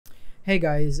Hey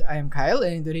guys, I am Kyle,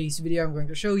 and in today's video I'm going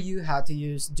to show you how to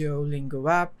use Duolingo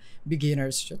app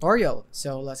beginner's tutorial.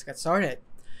 So let's get started.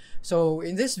 So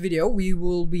in this video we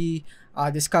will be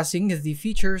discussing the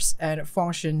features and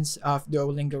functions of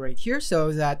Duolingo right here,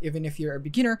 so that even if you're a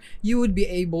beginner you would be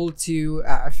able to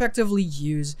effectively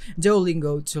use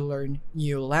Duolingo to learn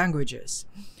new languages.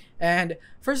 And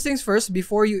first things first,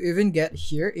 before you even get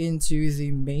here into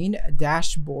the main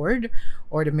dashboard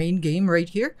or the main game right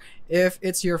here, if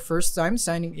it's your first time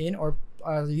signing in or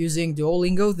using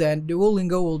Duolingo, then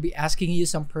Duolingo will be asking you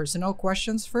some personal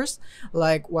questions first,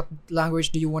 like what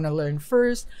language do you want to learn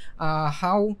first,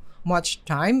 how much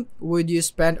time would you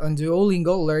spend on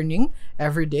Duolingo learning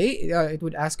every day. It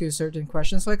would ask you certain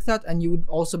questions like that, and you would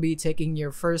also be taking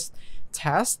your first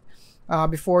test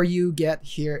before you get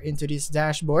here into this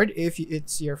dashboard if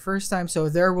it's your first time. So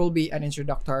there will be an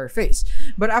introductory phase,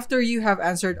 but after you have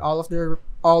answered all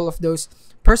of those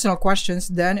personal questions,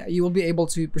 then you will be able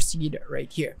to proceed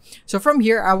right here. So from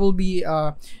here I will be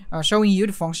showing you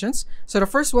the functions. So the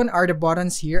first one are the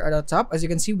buttons here at the top. As you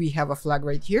can see, we have a flag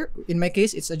right here. In my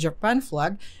case, it's a Japan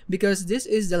flag because this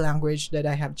is the language that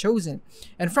I have chosen.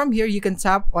 And from here you can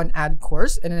tap on add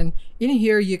course, and then in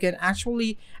here you can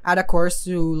actually add a course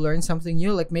to learn something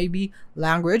new, like maybe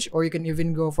language, or you can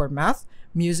even go for math,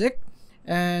 music,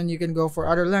 and you can go for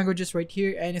other languages right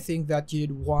here, anything that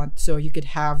you'd want. So you could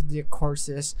have the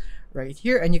courses right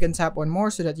here, and you can tap on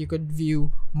more so that you could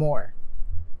view more.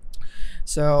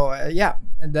 So yeah,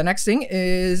 and the next thing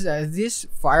is this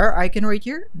fire icon right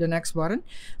here, the next button.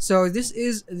 So this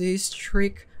is the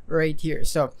streak right here.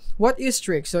 So what is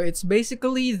streak? So it's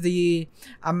basically the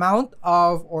amount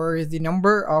of, or the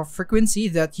number of frequency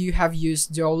that you have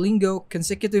used Duolingo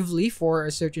consecutively for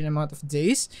a certain amount of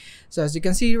days. So as you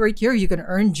can see right here, you can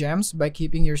earn gems by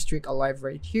keeping your streak alive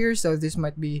right here. So this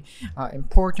might be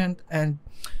important, and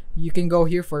you can go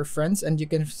here for friends and you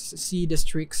can see the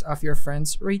streaks of your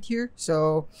friends right here.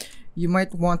 So you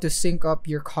might want to sync up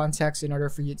your contacts in order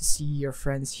for you to see your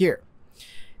friends here.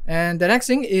 And the next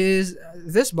thing is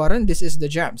this button. This is the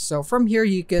gems. So from here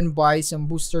you can buy some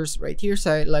boosters right here.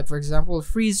 So like for example,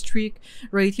 freeze streak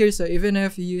right here. So even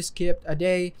if you skipped a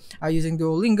day using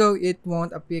Duolingo, it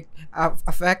won't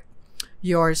affect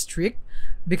your streak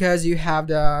because you have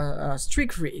the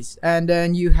streak freeze. And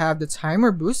then you have the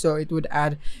timer boost, so it would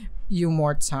add you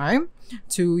more time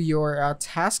to your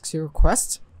tasks, your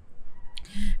quests.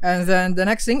 And then the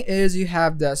next thing is you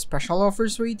have the special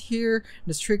offers right here,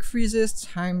 the streak freezes,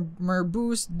 timer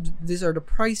boost. These are the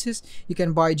prices. You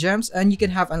can buy gems, and you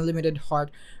can have unlimited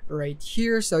heart right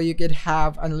here. So you could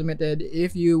have unlimited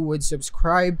if you would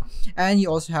subscribe, and you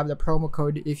also have the promo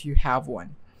code if you have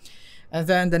one. And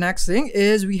then the next thing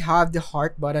is we have the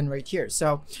heart button right here.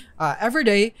 So every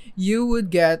day you would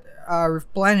get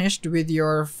replenished with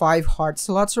your 5 heart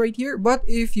slots right here. But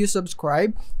if you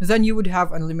subscribe, then you would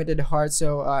have unlimited hearts.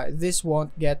 So this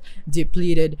won't get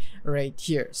depleted right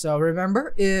here. So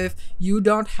remember, if you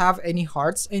don't have any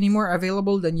hearts anymore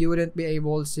available, then you wouldn't be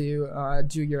able to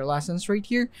do your lessons right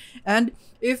here. And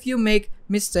if you make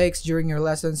mistakes during your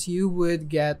lessons, you would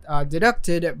get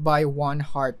deducted by 1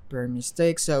 heart per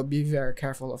mistake. So be very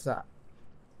careful of that.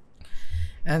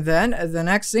 And then the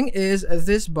next thing is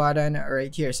this button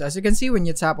right here. So as you can see, when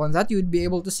you tap on that, you would be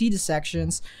able to see the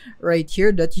sections right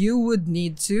here that you would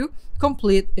need to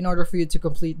complete in order for you to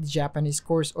complete the Japanese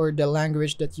course or the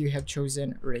language that you have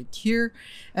chosen right here.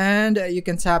 And you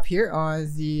can tap here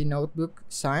on the notebook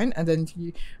sign, and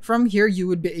then from here you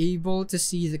would be able to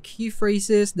see the key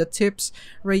phrases, the tips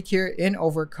right here in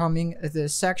overcoming the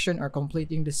section or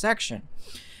completing the section.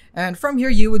 And from here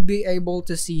you would be able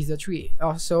to see the tree.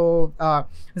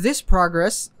 This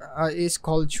progress is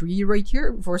called tree right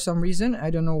here for some reason. I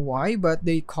don't know why, but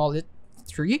they call it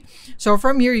tree. So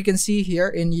from here you can see here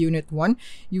in unit 1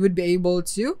 you would be able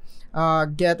to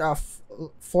get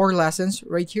 4 lessons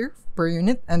right here per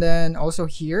unit, and then also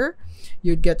here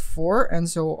you'd get 4, and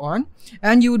so on.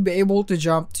 And you would be able to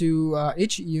jump to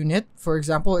each unit. For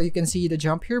example, you can see the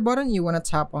jump here button. You want to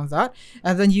tap on that,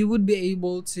 and then you would be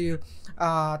able to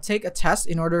take a test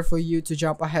in order for you to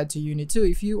jump ahead to unit 2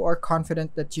 if you are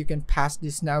confident that you can pass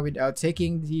this now without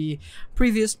taking the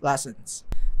previous lessons.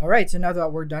 Alright, so now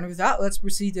that we're done with that, let's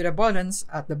proceed to the buttons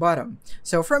at the bottom.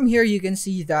 So from here you can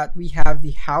see that we have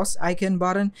the house icon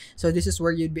button. So this is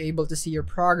where you'd be able to see your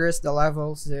progress, the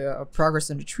levels, the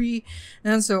progress on the tree,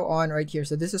 and so on right here.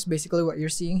 So this is basically what you're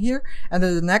seeing here. And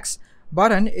then the next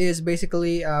button is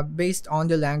basically based on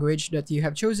the language that you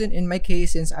have chosen. In my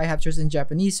case, since I have chosen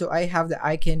Japanese, so I have the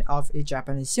icon of a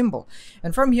Japanese symbol.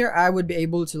 And from here, I would be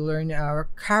able to learn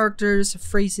characters,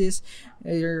 phrases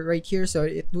right here. So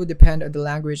it would depend on the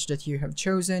language that you have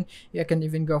chosen. You can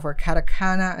even go for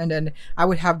katakana, and then I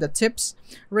would have the tips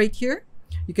right here.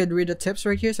 You could read the tips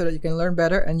right here so that you can learn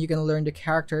better and you can learn the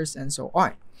characters and so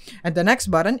on. And the next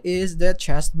button is the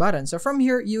chest button. So from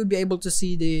here, you would be able to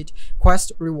see the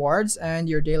quest rewards and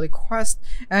your daily quest,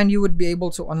 and you would be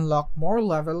able to unlock more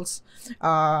levels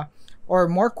or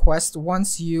more quests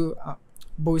once you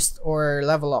boost or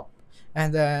level up.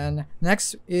 And then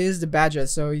next is the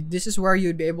badges. So this is where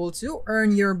you'd be able to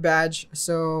earn your badge.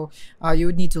 So you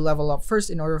would need to level up first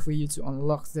in order for you to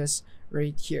unlock this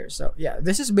right here. So yeah,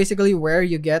 this is basically where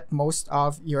you get most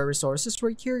of your resources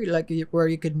right here, like where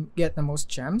you could get the most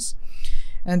gems.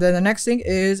 And then the next thing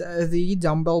is the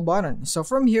dumbbell button. So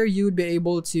from here, you would be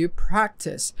able to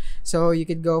practice. So you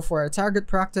could go for a target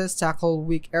practice, tackle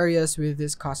weak areas with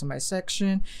this customized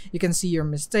section. You can see your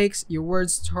mistakes, your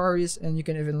words, stories, and you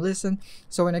can even listen.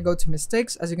 So when I go to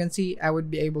mistakes, as you can see, I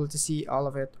would be able to see all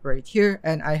of it right here.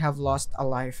 And I have lost a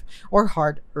life or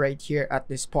heart right here at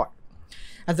this point.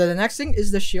 And then the next thing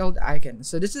is the shield icon.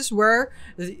 So this is where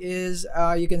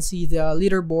you can see the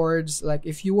leaderboards. Like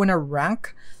if you want to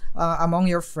rank among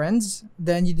your friends,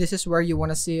 then this is where you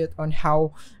want to see it on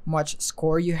how much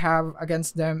score you have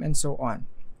against them and so on.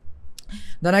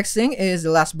 The next thing is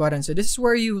the last button. So this is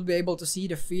where you will be able to see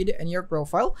the feed and your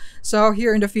profile. So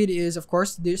here in the feed is, of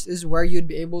course, this is where you'd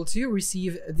be able to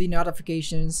receive the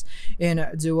notifications in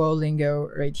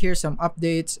Duolingo right here, some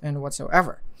updates and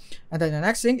whatsoever. And then the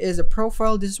next thing is a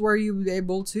profile. This is where you'll be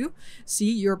able to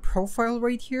see your profile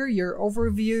right here, your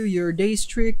overview, your day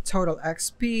streak, total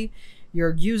XP,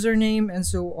 your username, and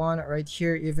so on right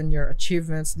here, even your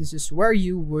achievements. This is where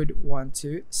you would want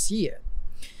to see it.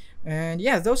 And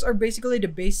yeah, those are basically the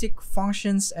basic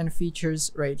functions and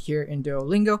features right here in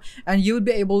Duolingo, and you would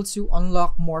be able to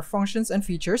unlock more functions and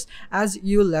features as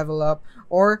you level up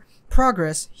or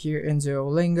progress here in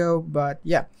Duolingo. But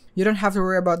yeah, you don't have to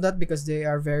worry about that because they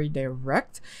are very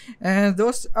direct. And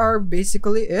those are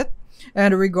basically it.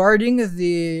 And regarding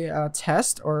the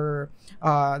test or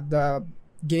the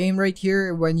game right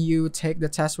here, when you take the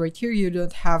test right here, you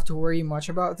don't have to worry much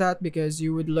about that because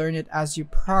you would learn it as you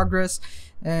progress.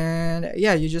 And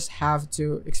yeah, you just have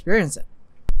to experience it.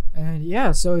 And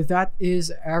yeah, so that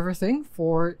is everything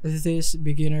for this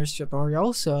beginner's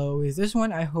tutorial. So with this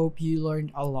one, I hope you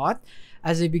learned a lot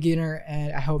as a beginner,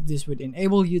 and I hope this would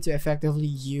enable you to effectively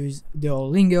use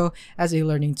Duolingo as a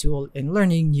learning tool in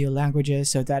learning new languages.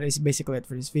 So that is basically it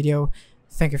for this video.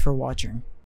 Thank you for watching.